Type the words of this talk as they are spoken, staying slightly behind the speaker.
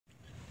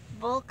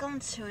Welcome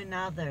to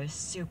another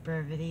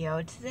super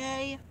video.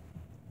 Today,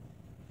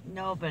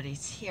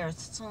 nobody's here,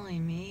 it's only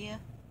me.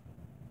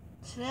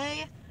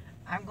 Today,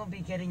 I'm going to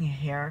be getting a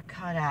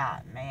haircut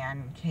at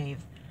Man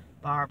Cave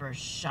Barber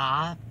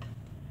Shop.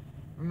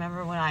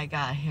 Remember when I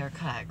got a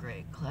haircut at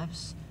Great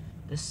Clips?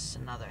 This is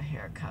another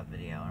haircut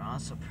video, and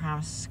also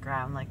promise to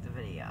subscribe and like the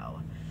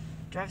video.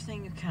 Do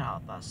everything you can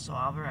help us, so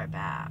I'll be right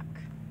back.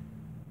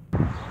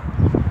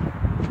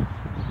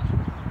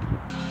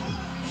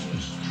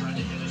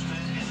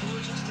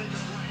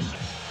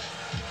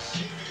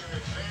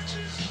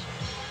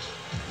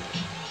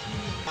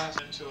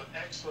 Into an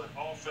excellent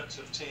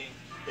offensive team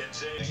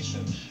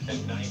in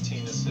and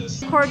 19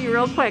 assists. Record you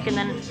real quick and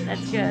then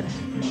that's good.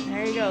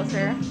 There you go,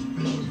 sir.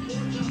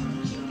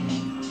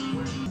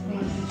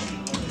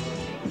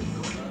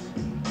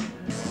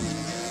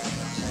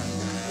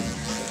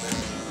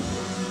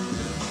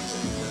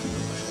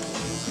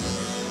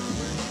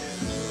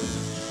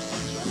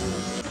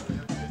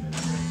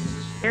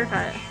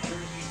 Haircut.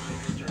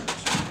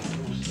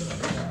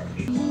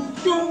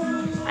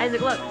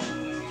 Isaac, look.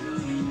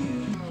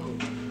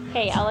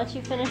 Okay, I'll let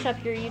you finish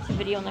up your YouTube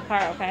video in the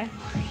car, okay?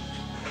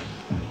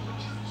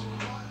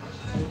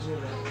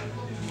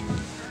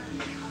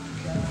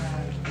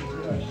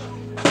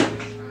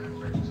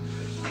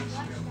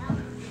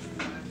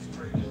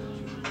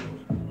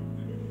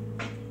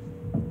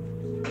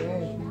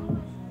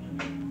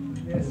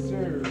 Yes,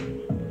 sir.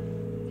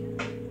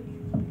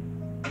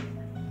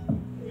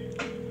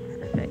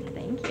 Perfect,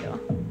 thank you.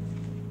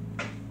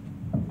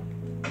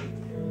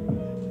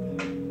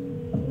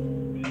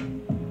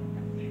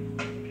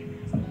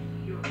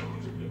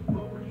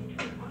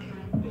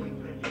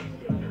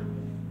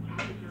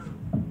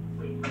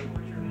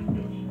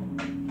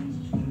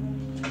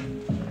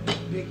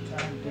 Big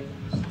time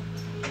difference.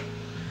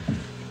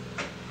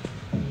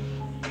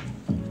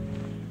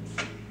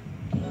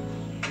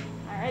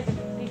 Alright,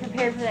 be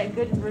prepared for that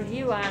good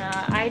review on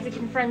Isaac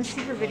and Friends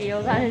Super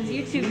Videos on his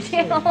YouTube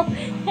channel.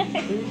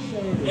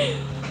 Appreciate it.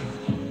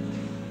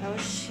 Oh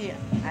shit,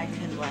 I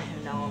could let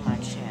him know on my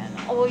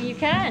channel. Oh, well, you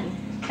can.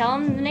 Tell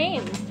him the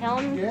name. Tell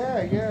him.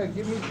 Yeah,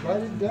 give me,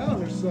 write it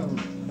down or something.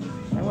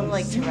 I would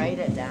like to write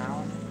it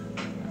down.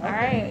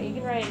 Alright, you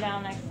can write it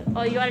down next.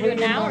 Oh, you want to do it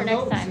now or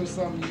next time? Or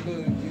something,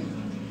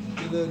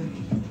 you little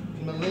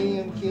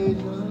Malayan kid,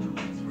 you know?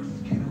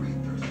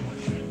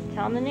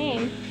 Tell him the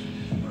name.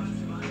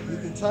 You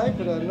can type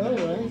it, I know,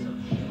 right?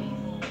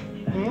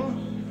 Hmm?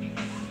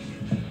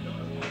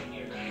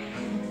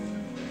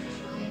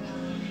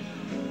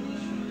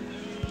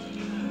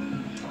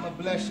 I'm gonna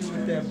bless you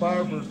with that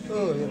barber at the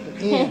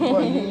end. Boy,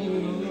 you ain't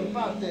even know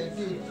about that,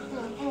 did you?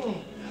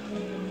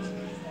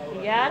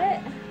 You got it?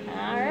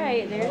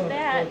 Alright, there's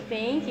that.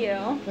 Thank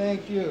you.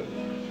 Thank you.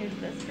 Here's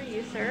this for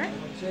you, sir.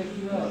 I'll check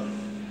you out.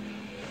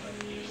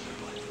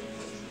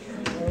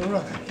 All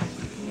right.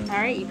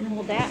 Alright, you can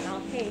hold that and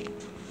I'll pay.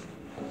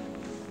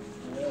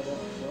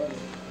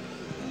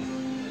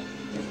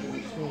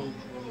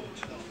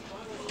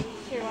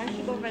 Here, why don't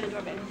you go by the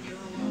door, babe?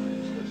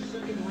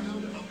 Second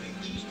round of the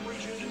East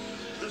region.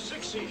 The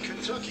 6th seed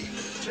Kentucky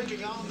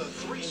taking on the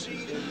 3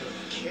 seed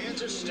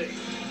Kansas State.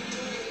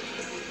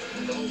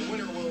 The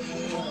winner will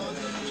move on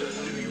to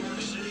New York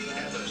City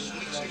and the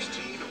Sweet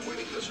 16,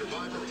 awaiting the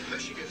survivor of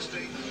Michigan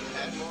State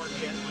at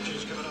Marquette, which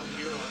is coming up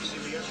here on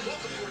CBS.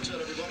 Welcome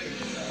courtside, everybody.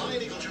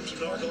 Ian Eagle, Jim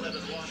Snargle,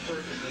 Evan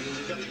Washburn.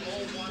 We've got the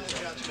all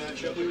Wildcats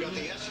matchup. We've got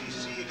the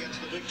SEC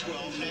against the Big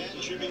 12. And,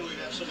 Jimmy, we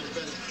have some of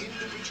the best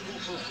individual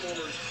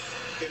performers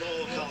in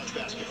all of college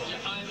basketball.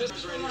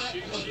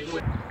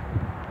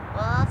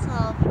 Well, that's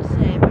all for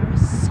today. Remember to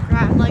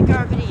subscribe and like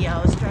our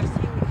videos. Do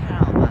everything you can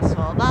help us.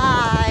 Well,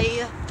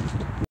 bye!